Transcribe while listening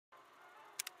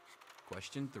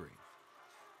Question 3.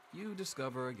 You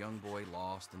discover a young boy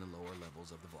lost in the lower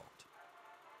levels of the vault.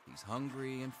 He's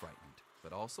hungry and frightened,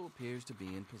 but also appears to be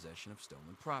in possession of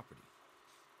stolen property.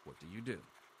 What do you do?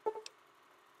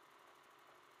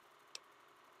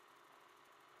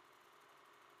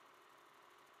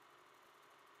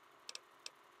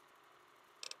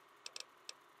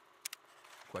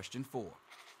 Question 4.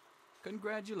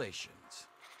 Congratulations.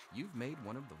 You've made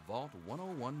one of the Vault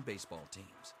 101 baseball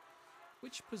teams.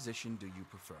 Which position do you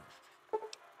prefer?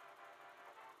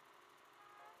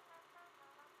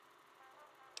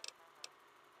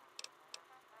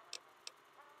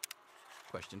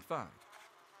 Question 5.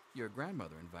 Your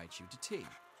grandmother invites you to tea,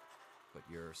 but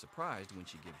you're surprised when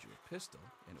she gives you a pistol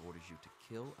and orders you to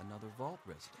kill another vault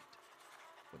resident.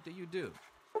 What do you do?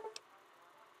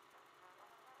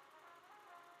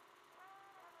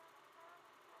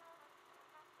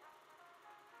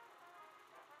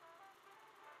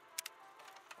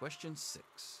 Question 6.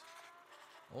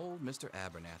 Old Mr.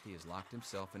 Abernathy has locked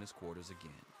himself in his quarters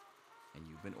again, and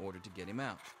you've been ordered to get him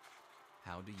out.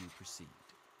 How do you proceed?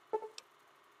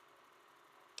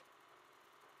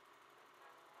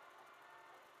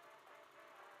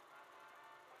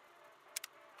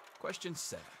 Question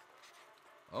 7.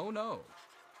 Oh no,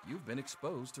 you've been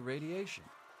exposed to radiation,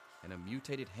 and a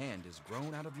mutated hand has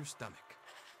grown out of your stomach.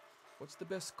 What's the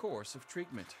best course of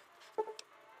treatment?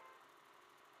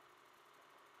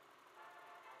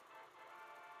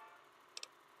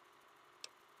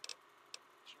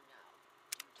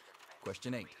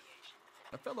 Question 8.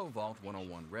 A fellow Vault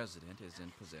 101 resident is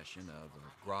in possession of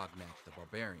a Grognak the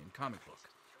Barbarian comic book,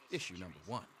 issue number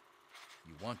 1.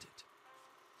 You want it.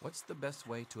 What's the best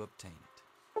way to obtain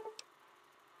it?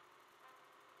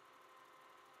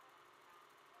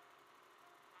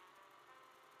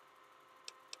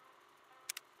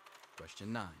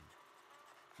 Question 9.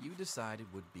 You decide it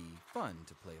would be fun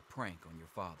to play a prank on your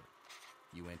father.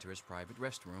 You enter his private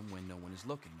restroom when no one is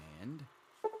looking and...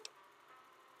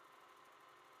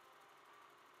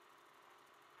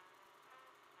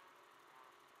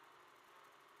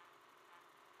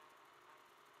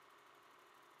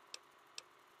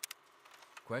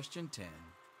 Question 10.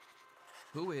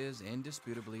 Who is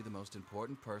indisputably the most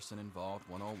important person in Vault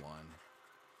 101?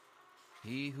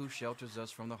 He who shelters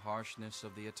us from the harshness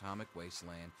of the atomic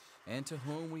wasteland, and to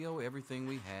whom we owe everything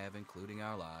we have, including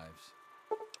our lives.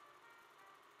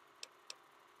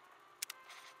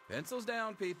 Pencils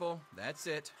down, people. That's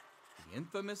it. The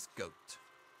infamous GOAT.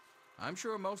 I'm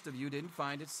sure most of you didn't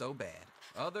find it so bad.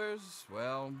 Others,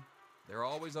 well, there are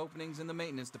always openings in the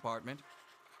maintenance department.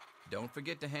 Don't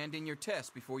forget to hand in your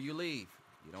test before you leave.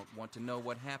 You don't want to know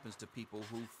what happens to people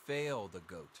who fail the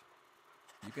GOAT.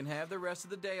 You can have the rest of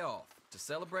the day off to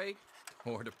celebrate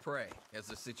or to pray as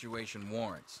the situation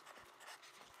warrants.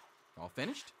 All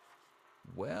finished?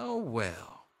 Well,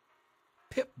 well.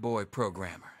 Pip-Boy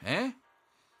programmer, eh?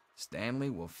 Stanley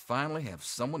will finally have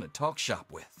someone to talk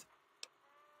shop with.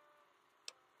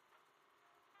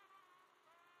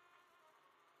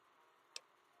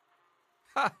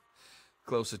 Ha!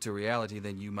 Closer to reality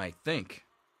than you might think.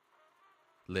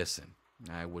 Listen,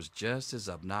 I was just as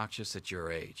obnoxious at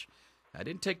your age. I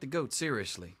didn't take the GOAT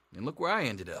seriously, and look where I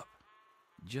ended up.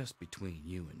 Just between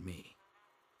you and me,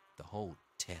 the whole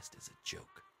test is a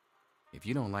joke. If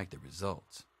you don't like the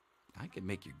results, I can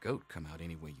make your GOAT come out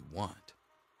any way you want.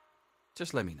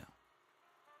 Just let me know.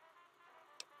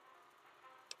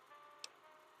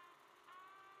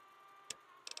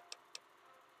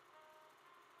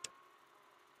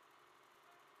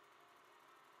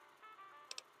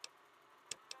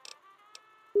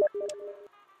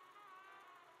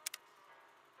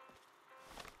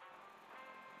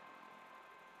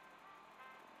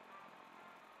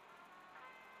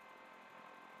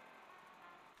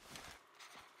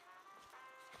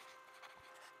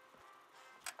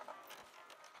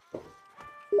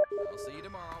 I'll see you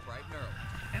tomorrow, bright and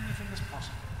early. Anything is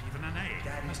possible, even an egg.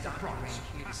 Daddy's Mr. not Promise.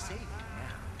 here to save you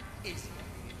now, is he?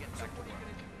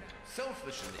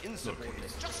 Selfish and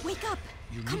insubordinate. Just Wake up!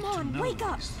 You Come need on, to know wake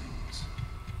up! these things.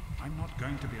 I'm not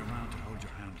going to be around to hold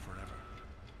your hand forever.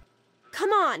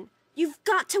 Come on! You've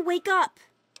got to wake up!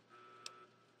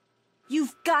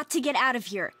 You've got to get out of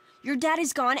here. Your dad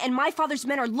is gone, and my father's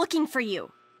men are looking for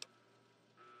you.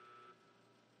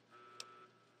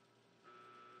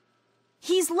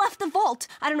 He's left the vault.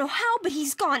 I don't know how, but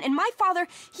he's gone, and my father,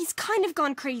 he's kind of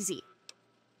gone crazy.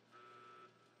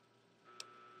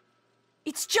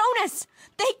 It's Jonas!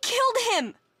 They killed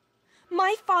him!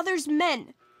 My father's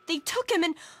men. They took him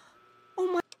and...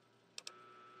 Oh my...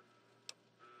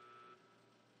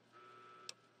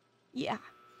 Yeah,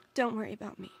 don't worry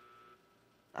about me.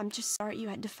 I'm just sorry you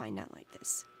had to find out like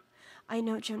this. I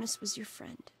know Jonas was your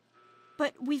friend.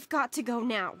 But we've got to go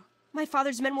now. My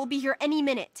father's men will be here any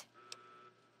minute.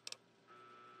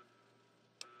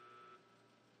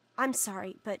 I'm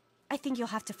sorry, but I think you'll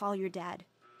have to follow your dad.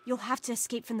 You'll have to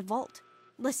escape from the vault.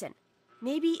 Listen,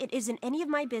 maybe it isn't any of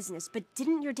my business, but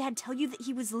didn't your dad tell you that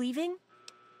he was leaving?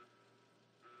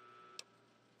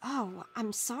 Oh,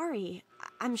 I'm sorry.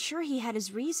 I'm sure he had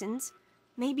his reasons.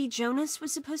 Maybe Jonas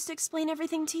was supposed to explain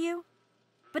everything to you?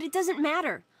 But it doesn't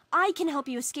matter. I can help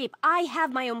you escape. I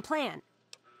have my own plan.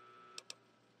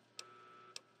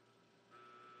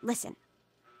 Listen,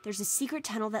 there's a secret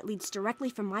tunnel that leads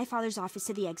directly from my father's office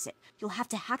to the exit. You'll have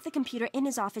to hack the computer in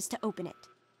his office to open it.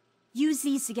 Use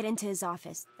these to get into his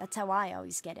office. That's how I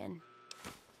always get in.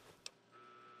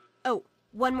 Oh,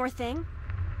 one more thing.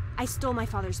 I stole my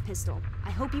father's pistol.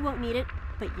 I hope you won't need it,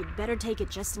 but you'd better take it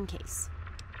just in case.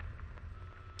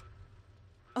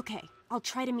 Okay, I'll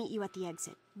try to meet you at the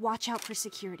exit. Watch out for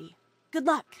security. Good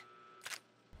luck!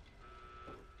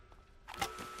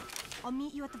 I'll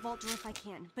meet you at the vault door if I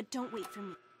can, but don't wait for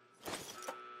me.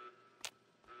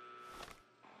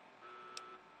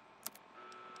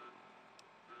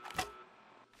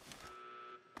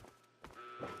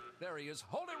 There he is.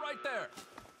 Hold it right there.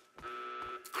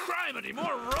 Criminy,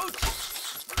 more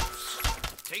roaches!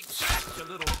 Take that, you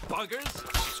little buggers!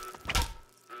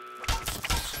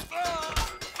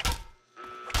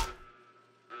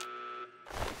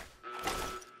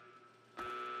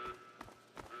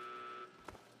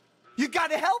 You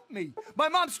gotta help me! My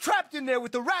mom's trapped in there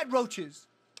with the rat roaches!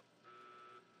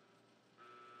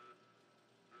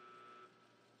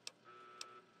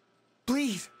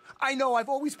 Please, I know I've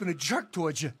always been a jerk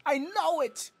towards you. I know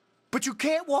it! But you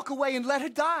can't walk away and let her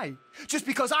die, just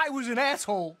because I was an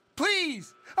asshole.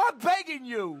 Please, I'm begging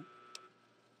you!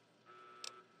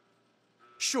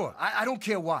 Sure, I don't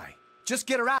care why. Just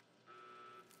get her out.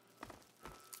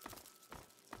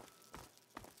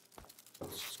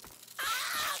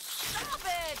 Stop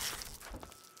it!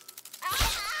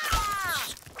 Ah!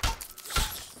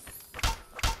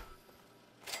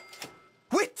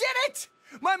 We did it!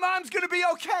 My mom's gonna be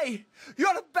okay!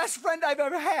 You're the best friend I've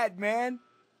ever had, man!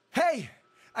 Hey,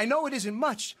 I know it isn't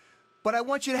much, but I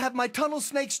want you to have my Tunnel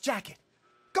Snake's jacket.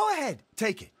 Go ahead,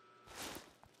 take it.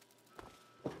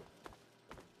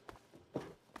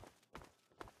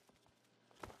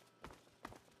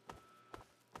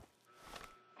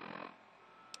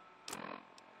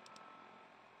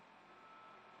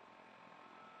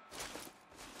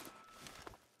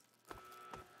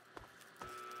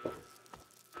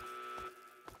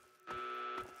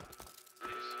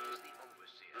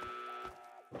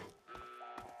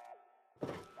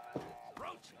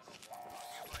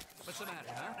 What's the matter,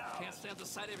 huh? Can't stand the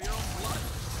sight of your own blood?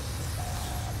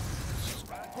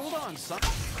 Hold on, son.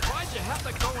 Why'd you have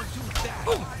to go and do that?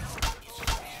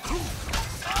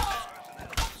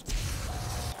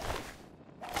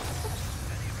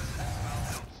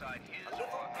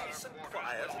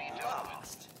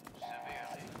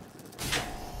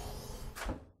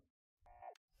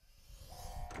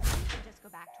 Just go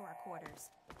back to our quarters.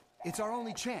 It's our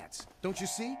only chance, don't you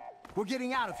see? We're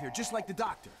getting out of here, just like the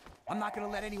doctor. I'm not gonna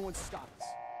let anyone stop us.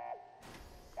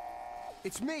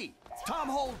 It's me, Tom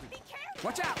Holden. Be careful!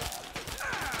 Watch out!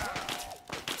 Tom!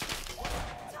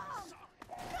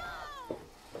 No!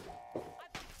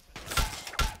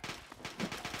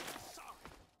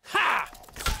 Ha!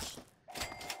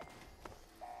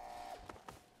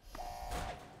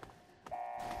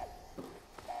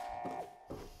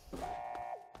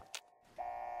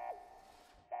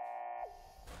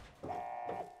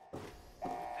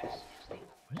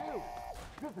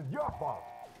 This is your fault.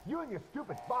 You and your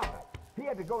stupid father. He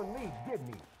had to go and leave, didn't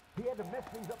he? He had to mess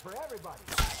things up for everybody.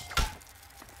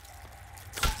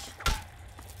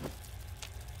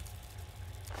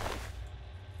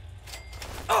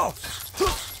 Oh!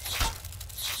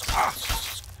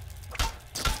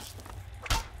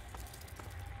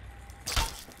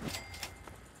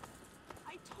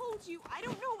 I told you, I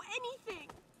don't know anything!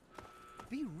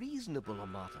 Be reasonable,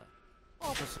 Amata.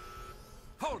 Officer.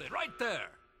 Hold it right there!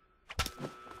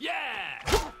 Yeah!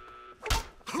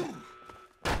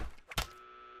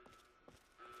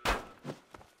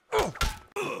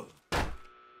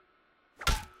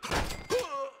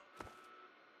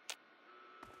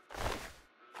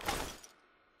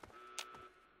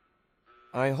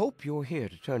 I hope you're here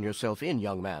to turn yourself in,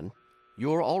 young man.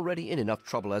 You're already in enough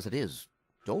trouble as it is.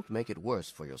 Don't make it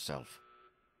worse for yourself.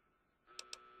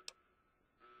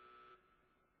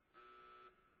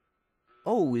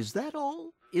 Oh, is that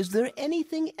all? Is there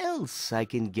anything else I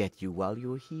can get you while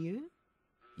you're here?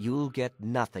 You'll get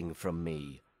nothing from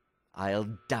me.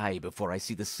 I'll die before I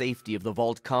see the safety of the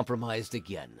vault compromised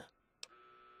again.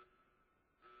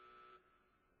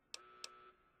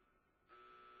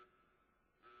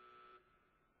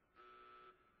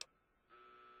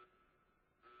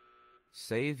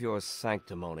 Save your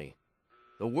sanctimony.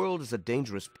 The world is a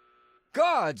dangerous...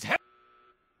 Guards!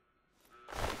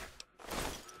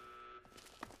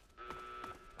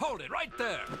 Hold it right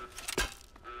there!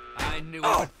 I knew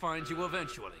I would find you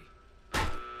eventually.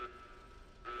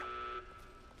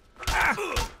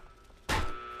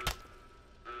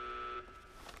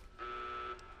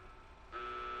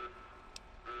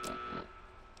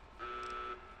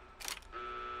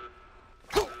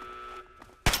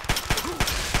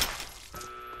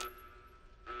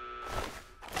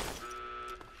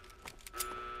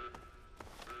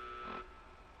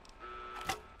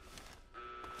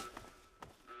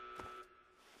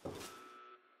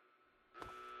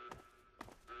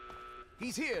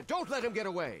 He's here! Don't let him get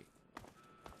away!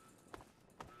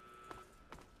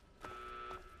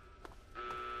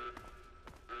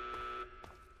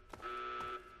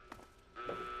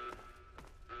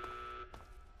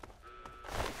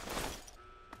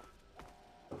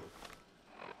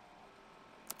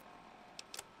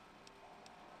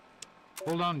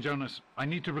 Hold on, Jonas. I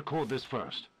need to record this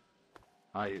first.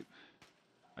 I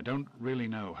don't really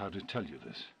know how to tell you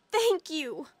this. Thank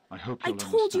you. I hope I you'll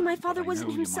told you my understand, father but I wasn't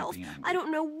know you might himself. be angry. I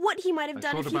don't know what he might have I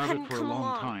done thought if you about hadn't it for a come long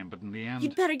along. time, but in the end,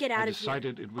 You'd better get I out of here.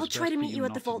 decided it was I'll try best to for meet you at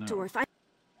not the to vault know. door.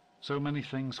 So many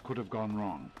things could have gone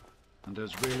wrong, and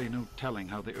there's really no telling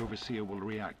how the Overseer will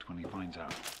react when he finds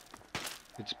out.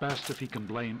 It's best if he can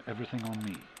blame everything on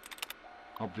me.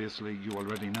 Obviously, you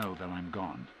already know that I'm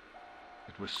gone.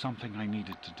 It was something I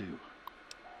needed to do.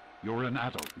 You're an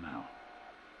adult now.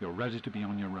 You're ready to be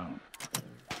on your own.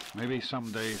 Maybe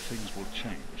someday things will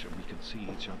change and we can see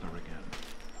each other again.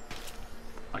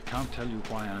 I can't tell you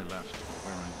why I left or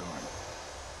where I'm going.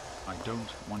 I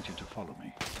don't want you to follow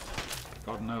me.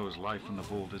 God knows life in the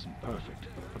vault isn't perfect,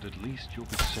 but at least you'll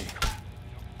be safe.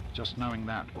 Just knowing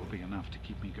that will be enough to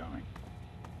keep me going.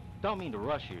 Don't mean to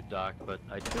rush you, Doc, but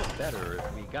I'd feel better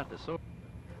if we got this over.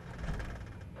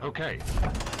 Okay,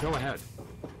 go ahead.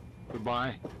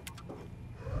 Goodbye.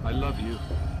 I love you.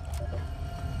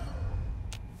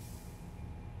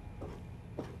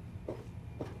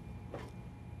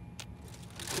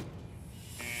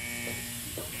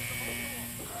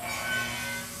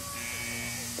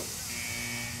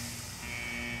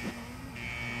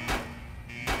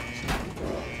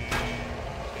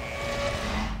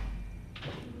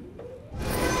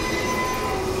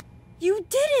 You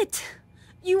did it!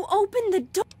 You opened the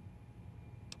door!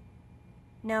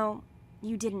 No,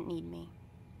 you didn't need me.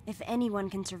 If anyone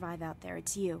can survive out there,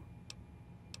 it's you.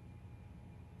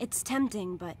 It's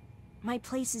tempting, but my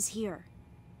place is here.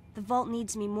 The vault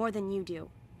needs me more than you do.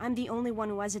 I'm the only one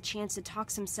who has a chance to talk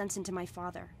some sense into my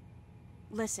father.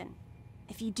 Listen,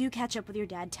 if you do catch up with your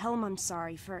dad, tell him I'm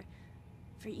sorry for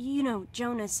you know,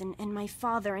 Jonas and my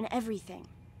father and everything.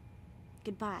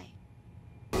 Goodbye.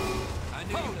 I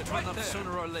knew you'd turn up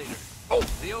sooner or later.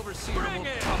 The Overseer won't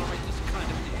it! tolerate this kind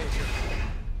of behavior.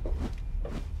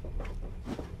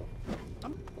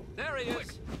 There he is!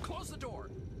 Quick, close the door.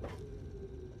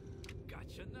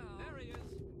 Gotcha now. There he is.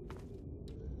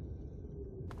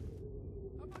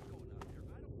 I'm not going out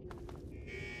there. I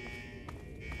don't...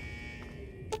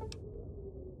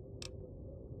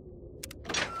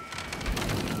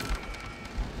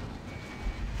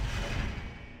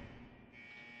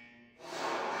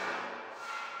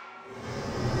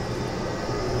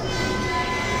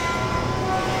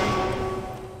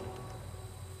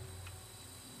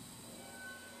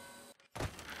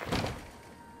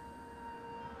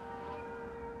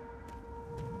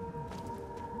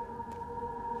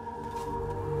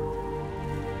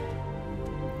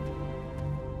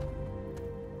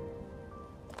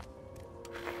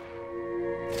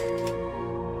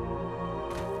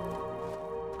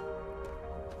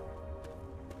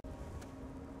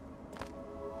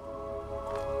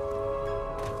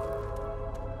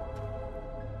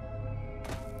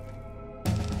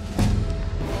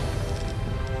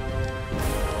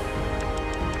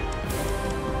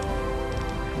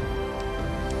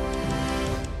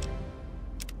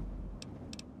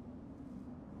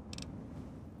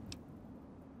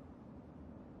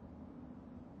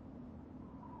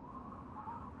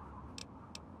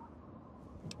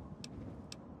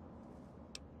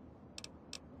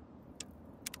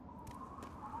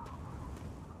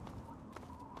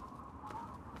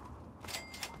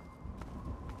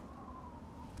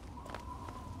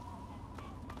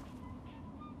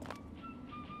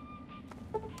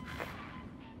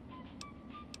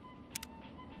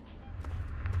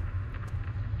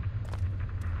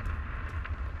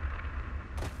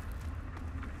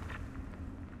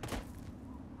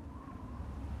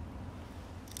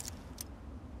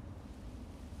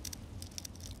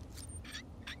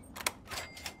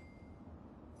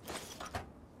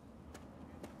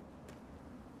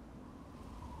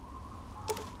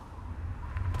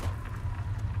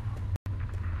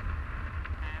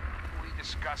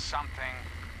 discuss something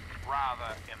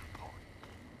rather important.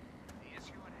 The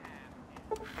issue at hand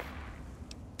is...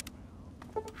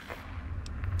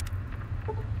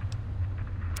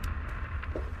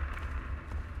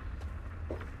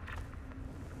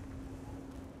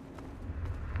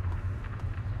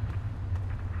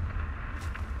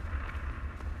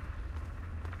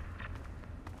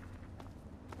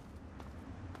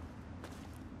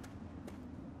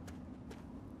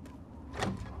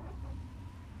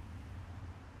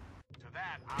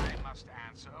 I must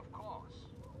answer, of course.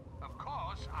 Of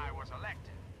course, I was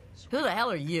elected. Who the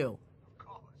hell are you? Of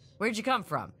course. Where'd you come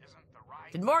from? Isn't the right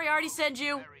Did Moriarty send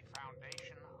you? very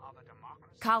foundation of a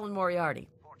democracy? Colin Moriarty,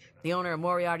 the owner of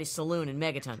Moriarty's Saloon in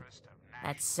Megaton.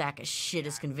 That sack of shit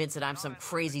is convinced that I'm some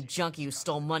crazy junkie who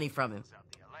stole money from him. Of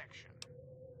the election.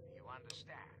 You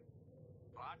understand?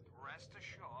 But rest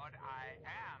assured, I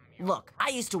am... Look, I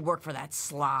used to work for that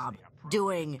slob,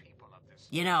 doing,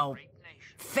 you know,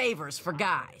 favors for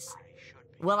guys.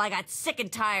 Well, I got sick and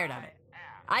tired of it.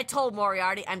 I told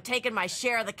Moriarty I'm taking my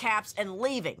share of the caps and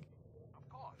leaving.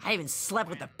 I even slept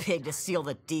with the pig to seal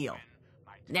the deal.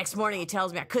 Next morning he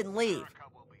tells me I couldn't leave.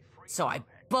 So I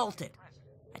bolted.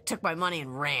 I took my money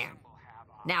and ran.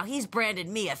 Now he's branded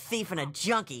me a thief and a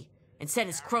junkie and sent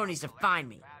his cronies to find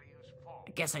me.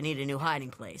 I guess I need a new hiding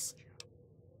place.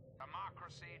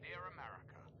 Democracy, dear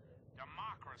America.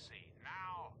 Democracy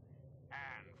now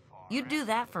and forever. You'd do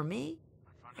that for me?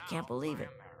 I can't believe it.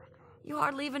 You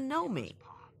hardly even know me.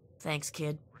 Thanks,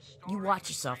 kid. You watch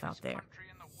yourself out there.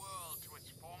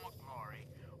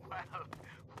 Well,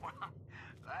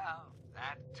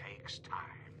 that takes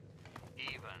time,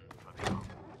 even for the...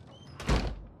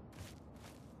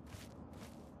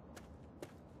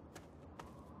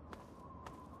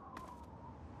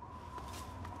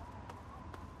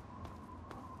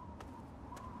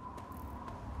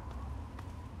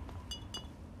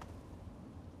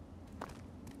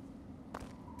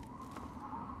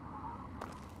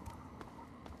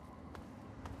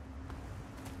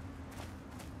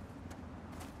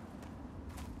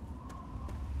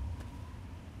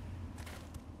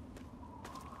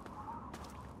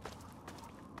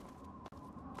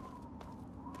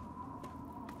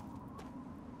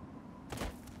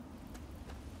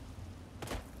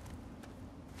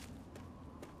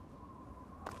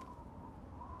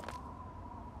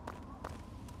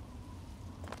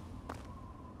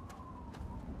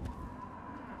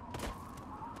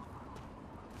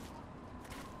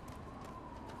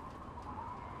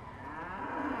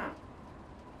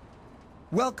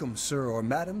 Welcome, sir or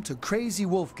madam, to Crazy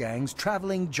Wolfgang's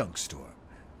traveling junk store,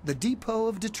 the depot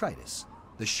of detritus,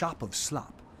 the shop of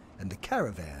slop, and the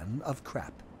caravan of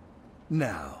crap.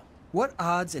 Now, what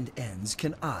odds and ends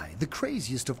can I, the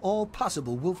craziest of all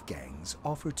possible Wolfgangs,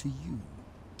 offer to you?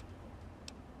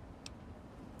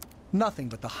 Nothing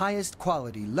but the highest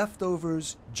quality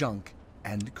leftovers, junk,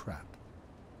 and crap.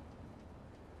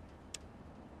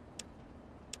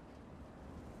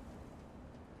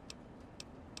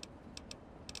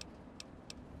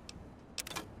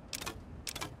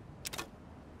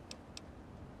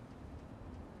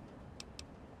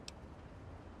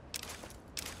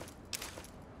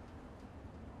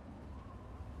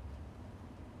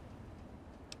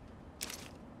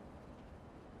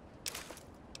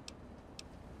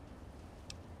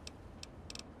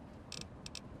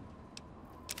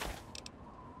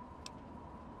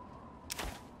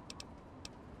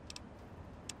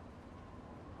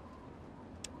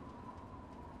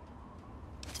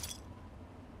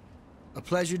 A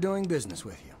pleasure doing business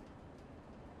with you.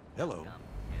 Hello.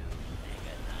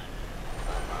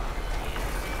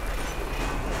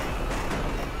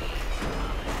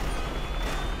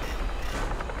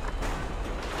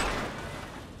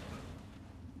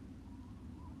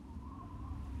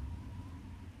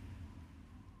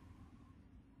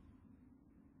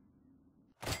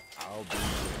 I'll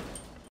be